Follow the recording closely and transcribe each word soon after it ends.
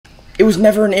It was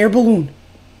never an air balloon.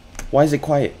 Why is it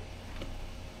quiet?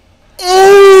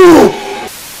 Oh!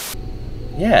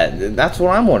 Yeah, that's what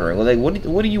I'm wondering. Like,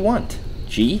 what do you want?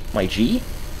 G? My G?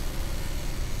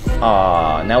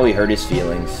 Ah, now we hurt his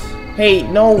feelings. Hey,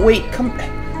 no, wait, come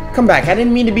back. I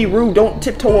didn't mean to be rude. Don't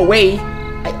tiptoe away.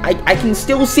 I can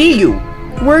still see you.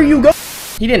 Where are you going?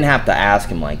 He didn't have to ask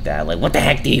him like that. Like, what the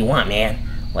heck do you want, man?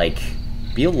 Like,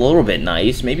 be a little bit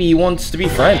nice. Maybe he wants to be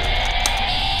friends.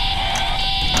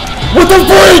 What the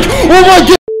freak? Oh my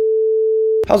god!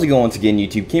 How's it going once again,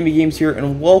 YouTube? Campy Games here,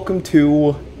 and welcome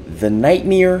to the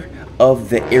nightmare of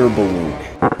the air balloon.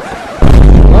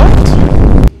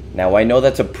 What? Now I know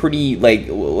that's a pretty, like,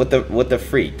 what the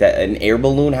freak? That an air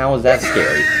balloon? How is that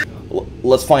scary?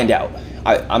 Let's find out.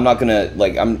 I'm not gonna,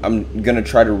 like, I'm gonna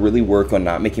try to really work on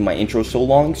not making my intro so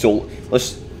long. So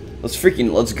let's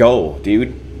go,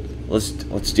 dude.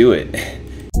 Let's do it.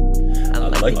 I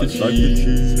like the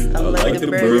cheese. I like the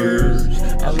burgers.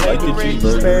 I like the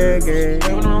cheeseburger.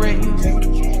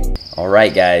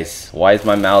 Alright, guys. Why is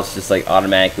my mouse just, like,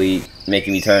 automatically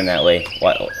making me turn that way?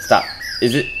 What? Stop.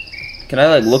 Is it... Can I,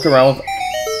 like, look around with...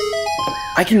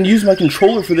 I can use my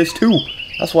controller for this, too.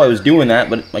 That's why I was doing that,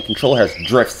 but my controller has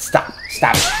drift. Stop.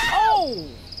 Stop. Oh!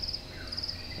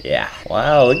 Yeah.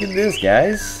 Wow, look at this,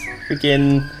 guys.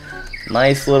 Freaking...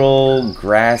 nice little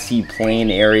grassy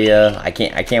plain area. I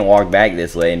can't walk back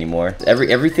this way anymore.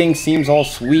 Everything seems all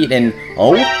sweet and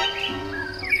oh,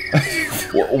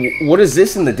 what is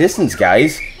this in the distance,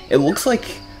 guys? It looks like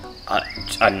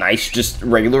a nice, just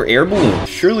regular air balloon.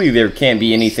 Surely there can't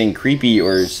be anything creepy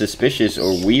or suspicious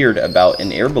or weird about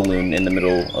an air balloon in the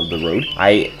middle of the road.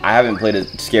 I haven't played a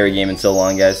scary game in so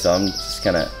long, guys, so I'm just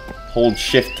gonna hold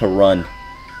shift to run.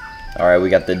 Alright, we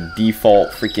got the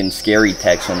default freaking scary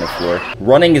text on the floor.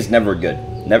 Running is never good.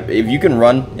 If you can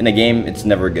run in a game, it's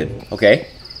never good. Okay,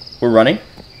 we're running.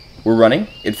 We're running.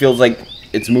 It feels like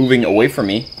it's moving away from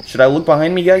me. Should I look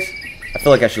behind me, guys? I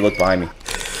feel like I should look behind me.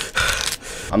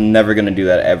 I'm never gonna do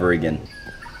that ever again.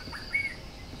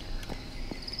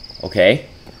 Okay.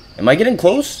 Am I getting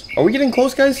close? Are we getting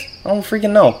close, guys? I don't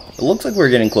freaking know. It looks like we're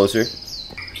getting closer.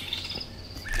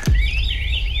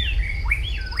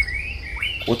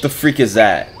 What the freak is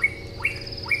that?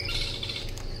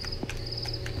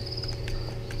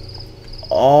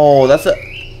 Oh, that's a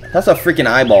freaking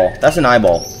eyeball. That's an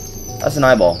eyeball. That's an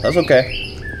eyeball. That's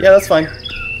okay. Yeah, that's fine.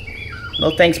 No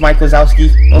thanks, Mike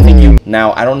Wazowski. No thank you.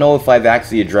 Now, I don't know if I've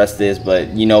actually addressed this, but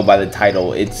you know by the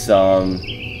title, it's a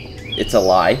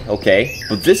lie, okay?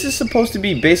 But this is supposed to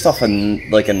be based off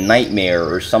like a nightmare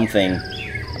or something.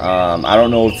 I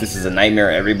don't know if this is a nightmare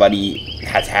everybody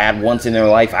has had once in their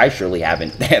life. I surely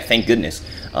haven't. Thank goodness.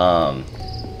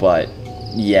 But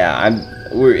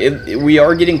yeah, we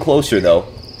are getting closer though.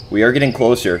 We are getting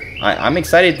closer. I'm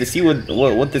excited to see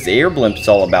what this air blimp's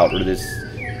all about, or this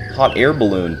hot air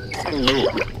balloon.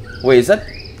 Wait, is that?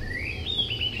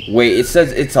 Wait, it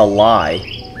says it's a lie.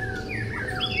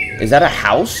 Is that a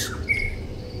house?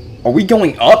 Are we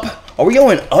going up? Are we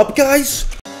going up, guys?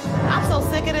 I'm so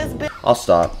sick of this bitch. I'll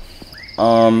stop.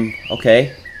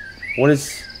 Okay. What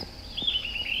is...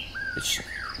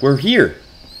 We're here.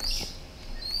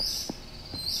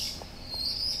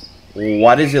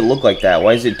 Why does it look like that?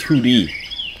 Why is it 2D?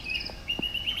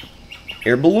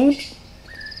 Air balloon?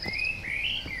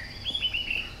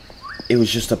 It was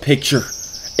just a picture.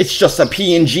 It's just a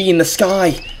PNG in the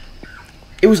sky.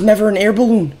 It was never an air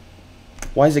balloon.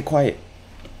 Why is it quiet?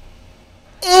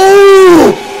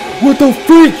 Oh! What the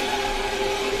freak?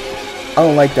 I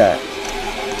don't like that.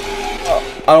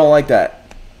 I don't like that.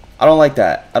 I don't like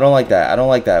that. I don't like that. I don't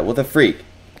like that. What the freak?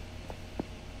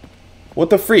 What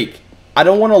the freak? I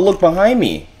don't want to look behind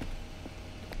me.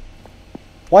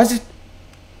 Why is it...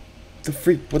 The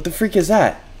freak? What the freak is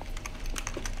that?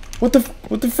 What the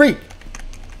freak?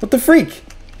 What the freak?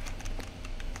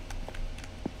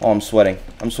 Oh, I'm sweating.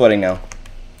 I'm sweating now.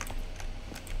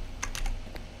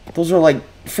 Those are like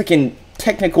freaking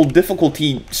technical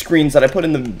difficulty screens that I put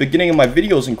in the beginning of my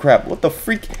videos and crap. What the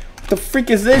freak? What the freak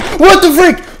is this? What the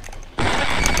freak?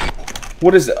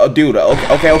 What is it? Oh, dude.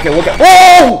 Okay, look at.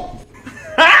 Whoa!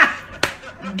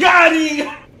 Got him!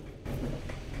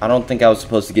 I don't think I was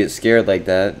supposed to get scared like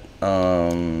that.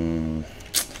 I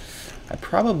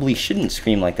probably shouldn't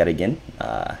scream like that again.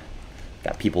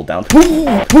 Got people down.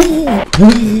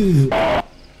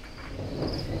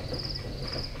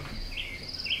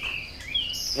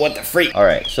 What the freak?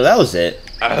 Alright, so that was it.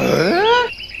 I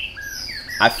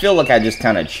feel like I just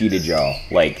kind of cheated y'all.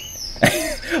 Like,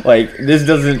 like, this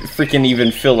doesn't freaking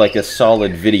even feel like a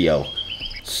solid video.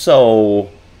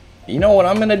 So, you know what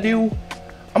I'm gonna do?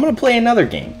 I'm gonna play another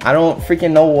game. I don't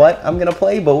freaking know what I'm gonna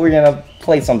play, but we're gonna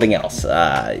play something else.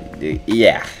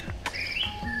 Yeah.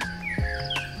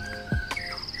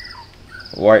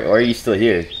 Why are you still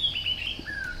here?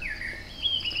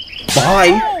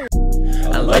 Bye!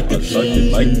 I like the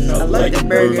cheese, I like the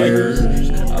burgers,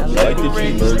 I like the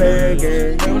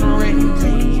cheeseburger.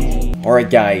 Alright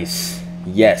guys,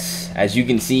 yes, as you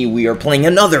can see, we are playing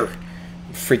another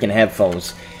freaking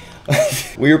headphones.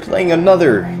 We are playing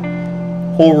another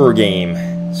horror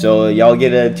game. So y'all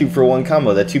get a 2-for-1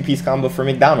 combo, the 2-piece combo for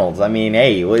McDonald's. I mean,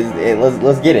 hey,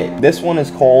 let's get it. This one is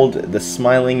called The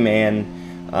Smiling Man.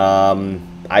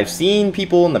 I've seen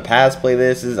people in the past play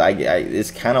this.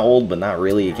 It's kind of old, but not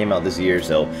really. It came out this year,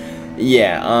 so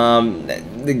yeah.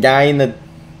 The guy in the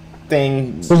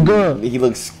thing, he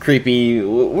looks creepy.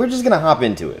 We're just gonna hop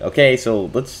into it, okay? So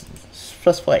let's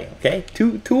press play, okay?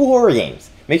 Two horror games.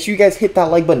 Make sure you guys hit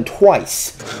that like button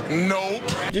twice. No.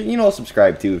 You know,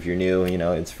 subscribe too if you're new. You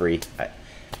know, it's free.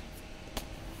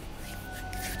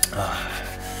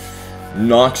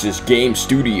 Noxus Game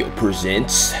Studio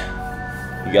presents.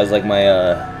 You guys like my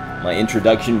my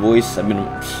introduction voice? I've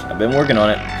been working on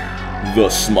it. The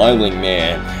Smiling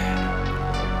Man.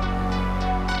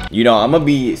 You know, I'm gonna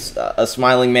be a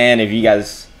smiling man if you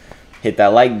guys hit that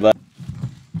like button.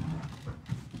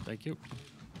 Thank you.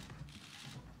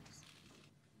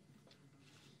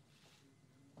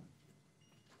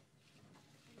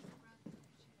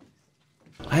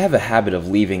 I have a habit of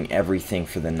leaving everything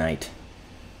for the night.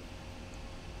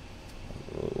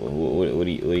 What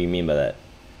do you mean by that?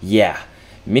 Yeah,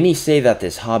 many say that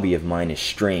this hobby of mine is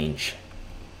strange.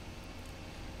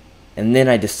 And then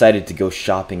I decided to go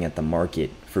shopping at the market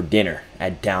for dinner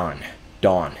at dawn.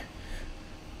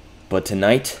 But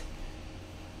tonight,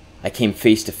 I came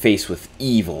face to face with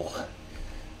evil.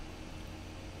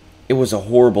 It was a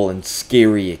horrible and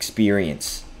scary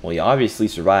experience. Well, you obviously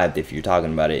survived if you're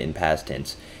talking about it in past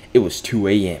tense. It was 2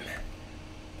 a.m.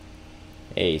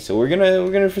 Hey, so we're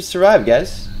gonna survive,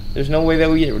 guys. There's no way that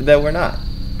we're not.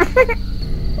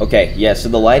 Okay, yeah. So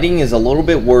the lighting is a little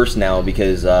bit worse now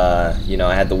because you know,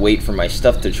 I had to wait for my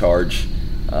stuff to charge,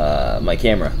 my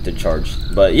camera to charge.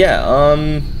 But yeah,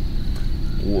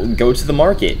 we'll go to the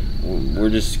market.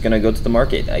 We're just gonna go to the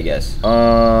market, I guess.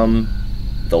 The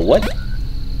what?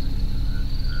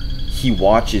 He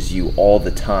watches you all the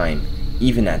time,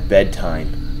 even at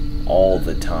bedtime, all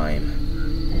the time.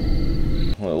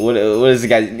 What is the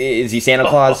guy? Is he Santa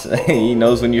Claus? He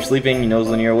knows when you're sleeping, he knows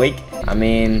when you're awake? I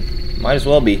mean, might as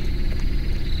well be.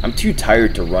 I'm too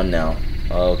tired to run now.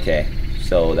 Okay,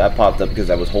 so that popped up because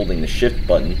I was holding the shift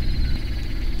button.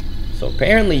 So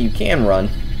apparently you can run.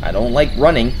 I don't like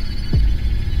running.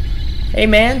 Hey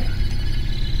man.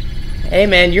 Hey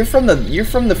man, you're from the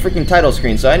freaking title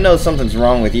screen, so I know something's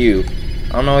wrong with you.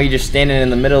 I don't know, you're just standing in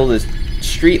the middle of this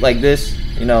street like this,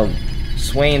 you know,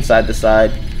 swaying side to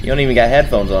side. You don't even got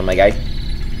headphones on, my guy.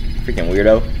 Freaking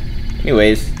weirdo.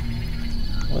 Anyways,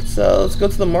 let's go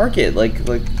to the market, like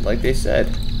they said.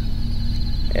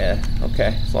 Yeah,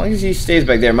 okay. As long as he stays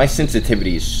back there, my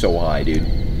sensitivity is so high, dude.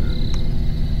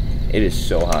 It is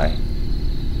so high.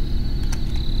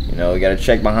 You know, we gotta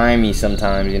check behind me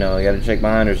sometimes, you know, we gotta check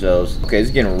behind ourselves. Okay,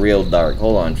 it's getting real dark.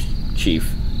 Hold on,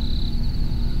 Chief.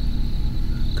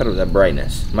 Cut up that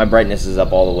brightness. My brightness is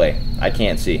up all the way. I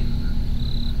can't see.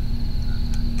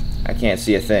 I can't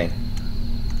see a thing.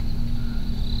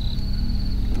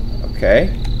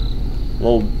 Okay.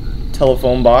 Little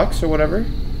telephone box or whatever.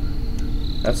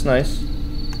 That's nice.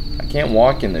 I can't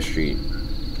walk in the street.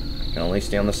 I can only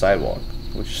stay on the sidewalk,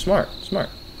 which is smart. Smart.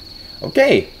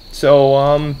 Okay.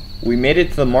 So, we made it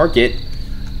to the market.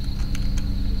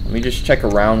 Let me just check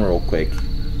around real quick.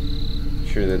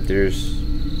 Sure that there's,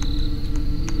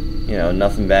 you know,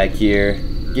 nothing back here.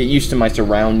 Get used to my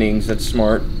surroundings. That's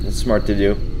smart. That's smart to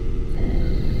do.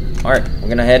 Alright, we're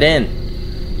gonna head in.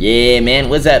 Yeah, man.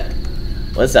 What's up?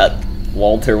 What's up,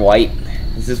 Walter White?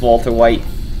 Is this Walter White?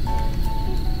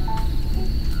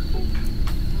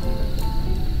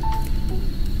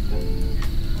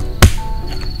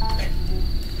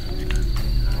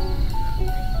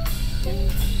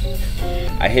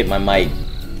 I hit my mic.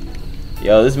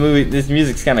 Yo, this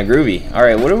music's kind of groovy. All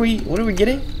right, what are we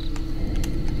getting?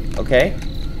 Okay.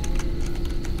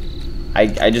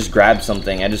 I just grabbed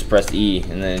something. I just pressed E,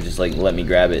 and then it just like let me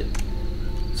grab it.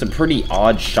 It's a pretty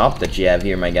odd shop that you have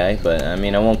here, my guy. But I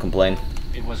mean, I won't complain.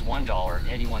 It was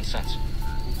 $1.81.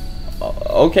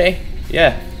 Okay.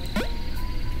 Yeah.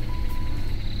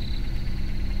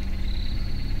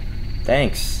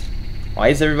 Thanks. Why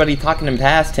is everybody talking in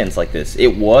past tense like this?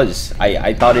 It was.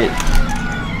 I thought it...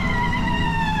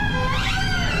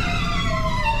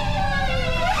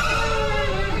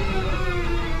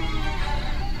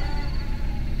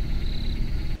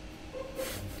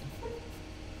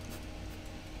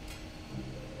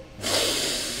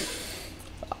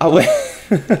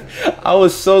 I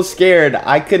was so scared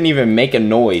I couldn't even make a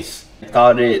noise. I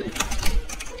thought it.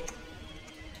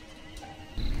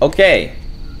 Okay.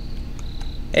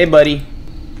 Hey buddy.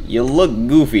 You look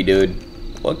goofy, dude.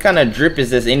 What kind of drip is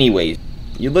this anyways?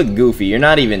 You look goofy. You're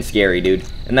not even scary, dude.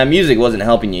 And that music wasn't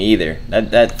helping you either.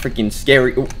 That freaking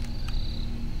scary. Ooh.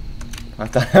 I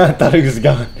thought he was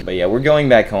gone. But yeah, we're going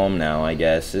back home now, I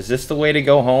guess. Is this the way to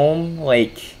go home?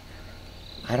 Like,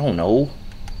 I don't know.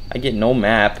 I get no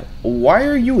map. Why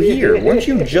are you here? Weren't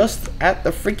you just at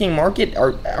the freaking market?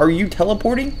 Are you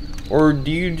teleporting? Or do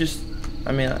you just...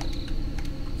 I mean,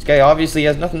 this guy obviously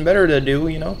has nothing better to do,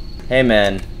 you know? Hey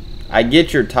man, I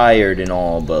get you're tired and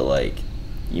all, but like,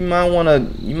 you might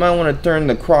wanna turn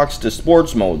the Crocs to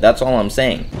sports mode. That's all I'm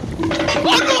saying.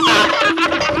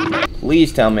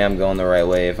 Please tell me I'm going the right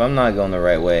way. If I'm not going the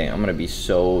right way, I'm gonna be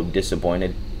so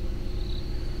disappointed.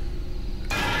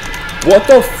 What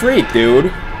the freak,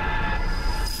 dude?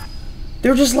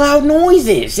 They're just loud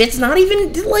noises. It's not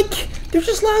even like, they're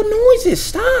just loud noises.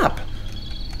 Stop.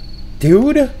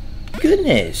 Dude,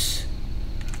 goodness.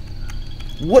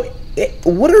 What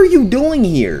are you doing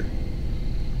here?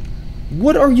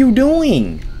 What are you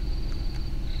doing?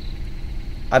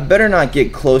 I better not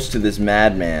get close to this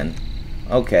madman.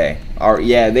 Okay.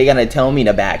 Yeah, they gotta tell me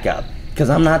to back up. Because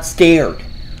I'm not scared.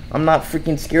 I'm not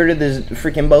freaking scared of this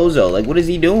freaking bozo. Like, what is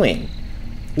he doing?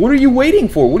 What are you waiting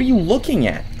for? What are you looking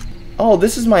at? Oh,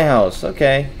 this is my house.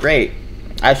 Okay, great.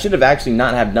 I should have actually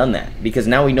not have done that. Because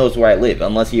now he knows where I live.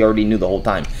 Unless he already knew the whole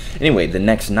time. Anyway, the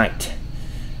next night.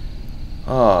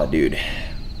 Oh, dude.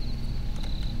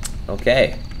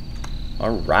 Okay.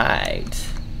 Alright.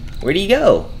 Where'd he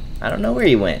go? I don't know where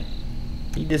he went.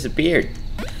 He disappeared.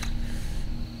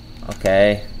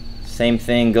 Okay. Same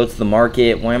thing. Go to the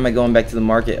market. Why am I going back to the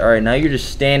market? Alright, now you're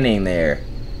just standing there.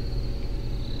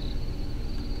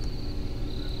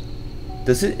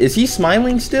 Is he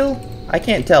smiling still? I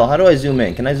can't tell. How do I zoom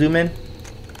in? Can I zoom in?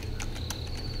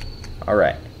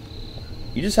 Alright.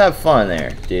 You just have fun there,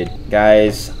 dude.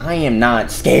 Guys, I am not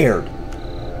scared.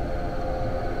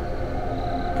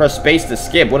 Press space to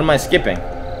skip. What am I skipping?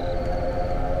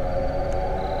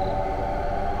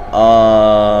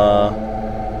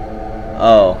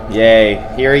 Oh, yay.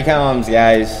 Here he comes,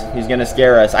 guys. He's gonna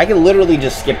scare us. I could literally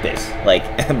just skip this. Like,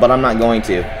 but I'm not going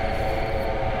to.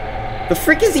 The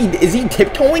frick is he? Is he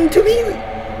tiptoeing to me?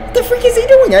 What the frick is he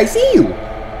doing? I see you.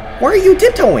 Why are you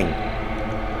tiptoeing?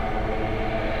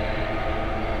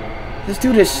 This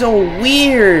dude is so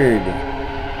weird.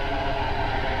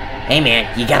 Hey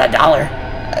man, you got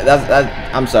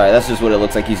 $1? I'm sorry, that's just what it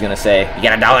looks like he's gonna say. You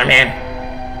got $1,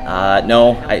 man?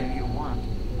 No,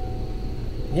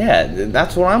 yeah,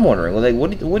 that's what I'm wondering. Like,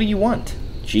 what do you want?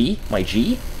 G? My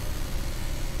G?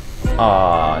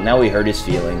 Aw, now we hurt his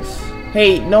feelings.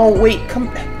 Hey, no, wait,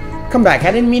 come back.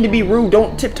 I didn't mean to be rude.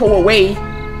 Don't tiptoe away.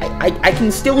 I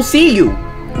can still see you.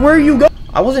 Where are you going?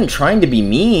 I wasn't trying to be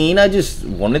mean. I just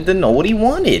wanted to know what he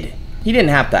wanted. He didn't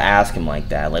have to ask him like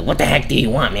that. Like, what the heck do you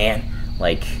want, man?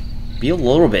 Like, be a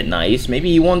little bit nice. Maybe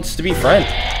he wants to be friends.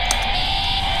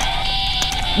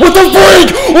 What the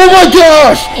freak? Oh my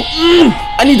gosh!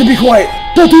 I need to be quiet.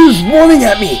 That dude is running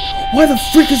at me. Why the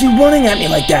freak is he running at me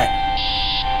like that?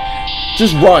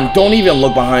 Just run. Don't even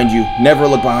look behind you. Never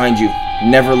look behind you.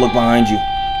 Never look behind you.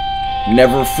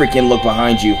 Never freaking look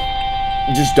behind you.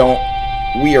 Just don't.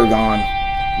 We are gone.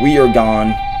 We are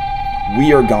gone.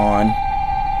 We are gone.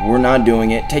 We're not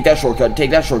doing it. Take that shortcut. Take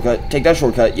that shortcut. Take that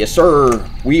shortcut. Yes, sir.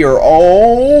 We are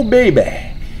all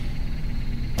baby.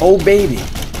 Oh, baby.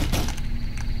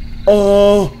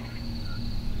 Hold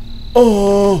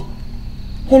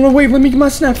on, wait. Let me get my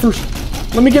snack first.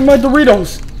 Let me get my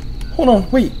Doritos. Hold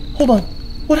on, wait. Hold on.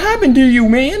 What happened to you,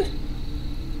 man?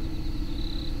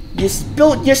 You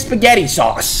spilled your spaghetti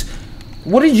sauce.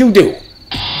 What did you do?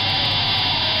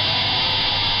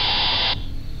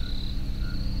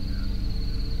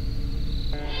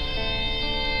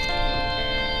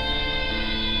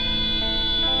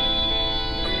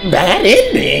 Bad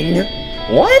ending?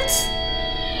 What?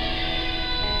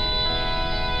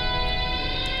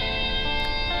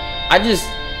 I just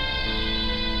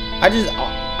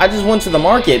went to the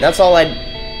market. That's all I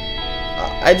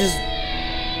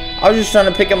was just trying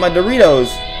to pick up my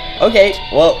Doritos. Okay,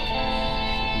 well,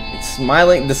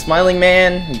 the smiling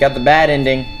man got the bad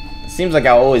ending. It seems like I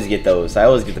always get those. I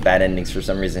always get the bad endings for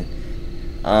some reason.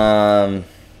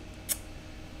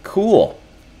 Cool.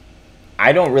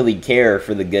 I don't really care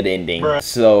for the good ending,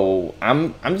 so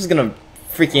I'm just gonna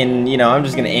freaking, you know, I'm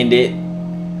just gonna end it.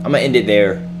 I'm gonna end it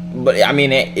there. But I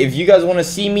mean, if you guys want to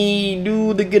see me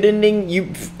do the good ending,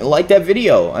 you like that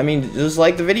video. I mean, just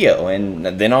like the video, and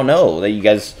then I'll know that you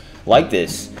guys like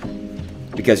this.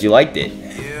 because you liked it.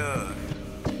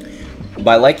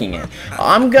 By liking it.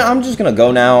 I'm just gonna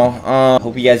go now.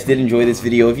 Hope you guys did enjoy this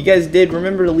video. If you guys did,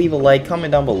 remember to leave a like,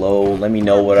 comment down below. Let me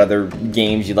know what other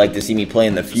games you'd like to see me play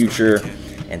in the future.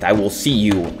 And I will see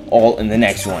you all in the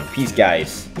next one. Peace,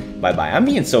 guys. Bye-bye. I'm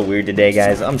being so weird today,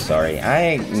 guys. I'm sorry.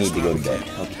 I need to go to bed.